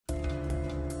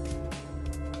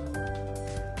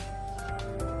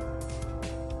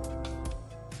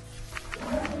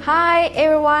Hi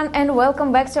everyone and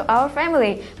welcome back to our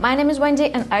family. My name is Wendy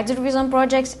and I do reviews on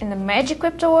projects in the magic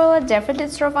crypto world that definitely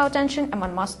deserve our attention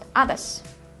among most others.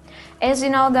 As you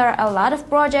know, there are a lot of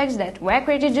projects that were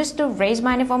created just to raise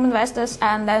money from investors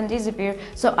and then disappear,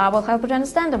 so I will help you to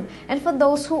understand them. And for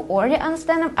those who already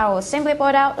understand them, I will simply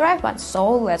point out the right one. So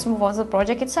let's move on to the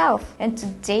project itself. And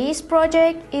today's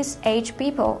project is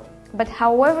HPEOPLE. But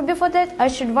however, before that, I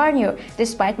should warn you,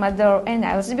 despite my thorough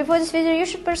analysis before this video, you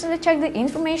should personally check the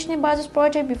information about this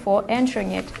project before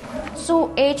entering it. So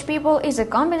HPEOPLE is a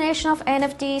combination of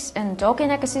NFTs and token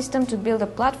ecosystem to build a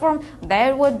platform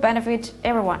that would benefit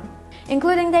everyone,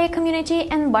 including their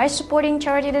community, and by supporting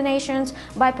charity donations,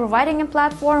 by providing a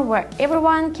platform where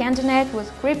everyone can donate with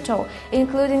crypto,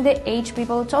 including the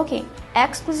HPEOPLE token.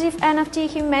 Exclusive NFT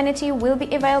Humanity will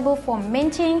be available for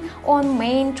minting on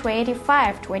May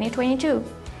 25, 2022.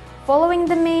 Following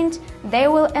the mint, they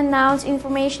will announce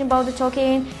information about the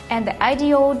token and the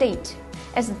IDO date.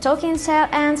 As the token sale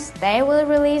ends, they will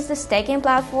release the staking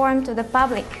platform to the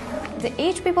public. The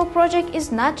HPEOPLE project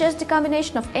is not just a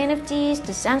combination of NFTs,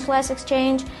 decentralized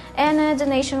exchange, and a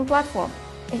donation platform.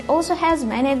 It also has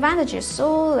many advantages,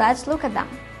 so let's look at them.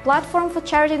 Platform for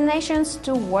charity donations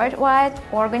to worldwide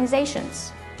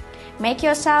organizations. Make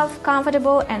yourself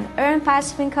comfortable and earn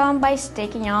passive income by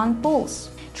staking on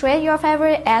pools. Trade your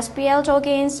favorite SPL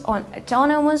tokens on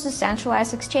autonomous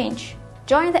decentralized exchange.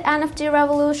 Join the NFT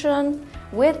revolution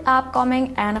with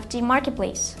upcoming NFT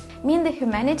marketplace. Mint the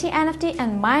Humanity NFT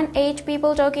and mine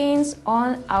HPEOPLE tokens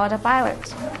on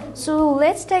autopilot. So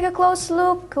let's take a close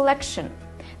look. Collection.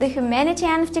 The Humanity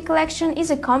NFT collection is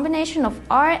a combination of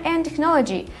art and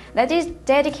technology that is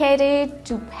dedicated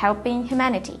to helping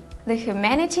humanity. The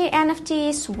Humanity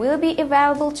NFTs will be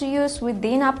available to use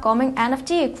within upcoming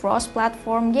NFT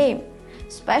cross-platform game.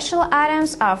 Special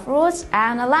items are fruits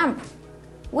and a lamp,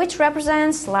 which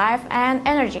represents life and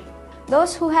energy.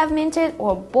 Those who have minted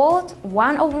or bought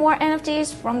one or more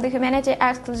NFTs from the Humanity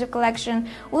exclusive collection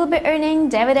will be earning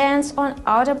dividends on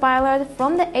autopilot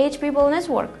from the HPEOPLE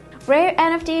network. Rare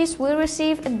NFTs will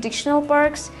receive additional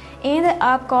perks in the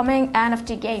upcoming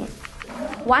NFT game.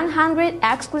 100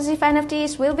 exclusive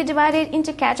NFTs will be divided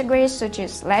into categories such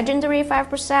as Legendary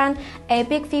 5%,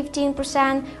 Epic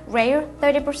 15%, Rare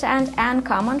 30%, and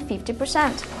Common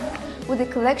 50%. With a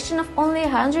collection of only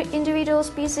 100 individual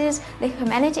pieces, the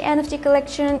Humanity NFT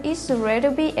collection is ready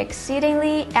to be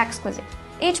exceedingly exclusive.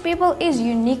 HPEOPLE is a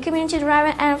unique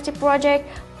community-driven NFT project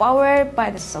powered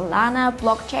by the Solana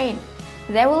blockchain.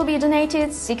 They will be donated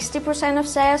 60% of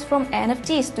sales from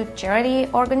NFTs to charity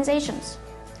organizations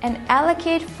and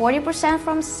allocate 40%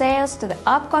 from sales to the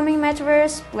upcoming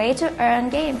Metaverse Play-to-Earn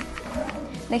game.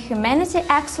 The Humanity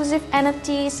exclusive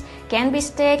NFTs can be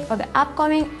staked on the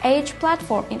upcoming H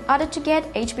platform in order to get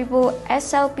HPEOPLE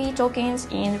SLP tokens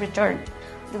in return.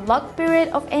 The lock period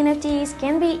of NFTs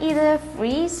can be either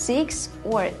 3, 6,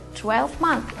 or 12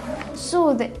 months.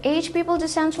 So the HPEOPLE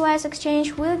decentralized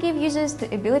exchange will give users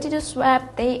the ability to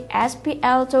swap their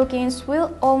SPL tokens with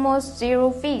almost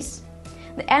zero fees.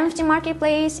 The NFT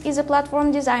marketplace is a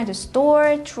platform designed to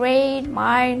store, trade,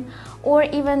 mine, or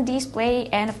even display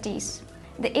NFTs.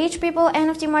 The HPEOPLE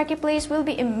NFT marketplace will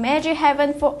be a major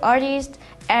haven for artists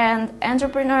and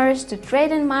entrepreneurs to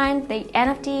trade and mine their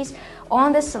NFTs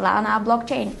on the Solana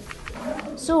blockchain.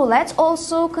 So let's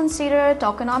also consider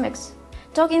tokenomics.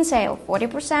 Token sale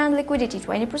 40%, liquidity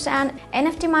 20%,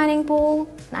 NFT mining pool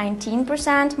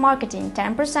 19%, marketing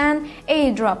 10%,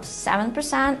 airdrops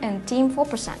 7%, and team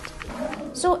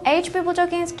 4%. So HPEOPLE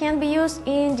tokens can be used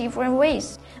in different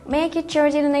ways. Make it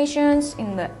charity donations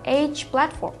in the H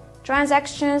platform,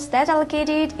 transactions that are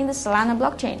located in the Solana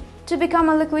blockchain, to become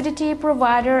a liquidity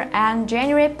provider and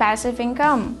generate passive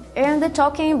income, earn the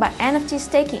token by NFT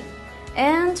staking,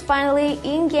 and finally,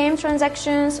 in-game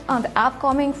transactions on the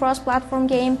upcoming cross-platform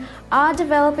game are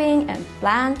developing and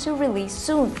plan to release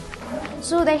soon.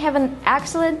 So they have an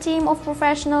excellent team of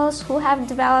professionals who have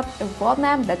developed a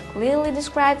roadmap that clearly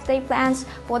describes their plans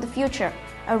for the future.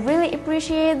 I really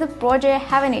appreciate the project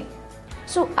having it.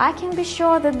 So I can be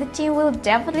sure that the team will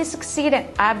definitely succeed, and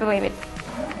I believe it.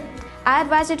 I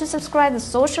advise you to subscribe to the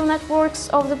social networks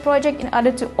of the project in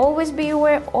order to always be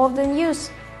aware of the news.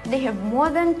 They have more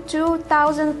than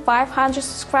 2,500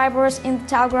 subscribers in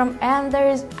Telegram and there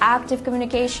is active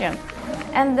communication.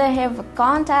 And they have a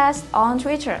contest on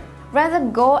Twitter. Rather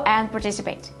go and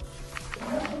participate.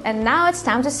 And now it's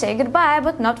time to say goodbye,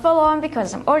 but not for long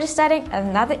because I'm already starting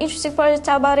another interesting project to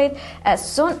tell about it as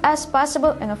soon as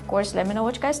possible. And of course, let me know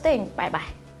what you guys think. Bye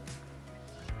bye.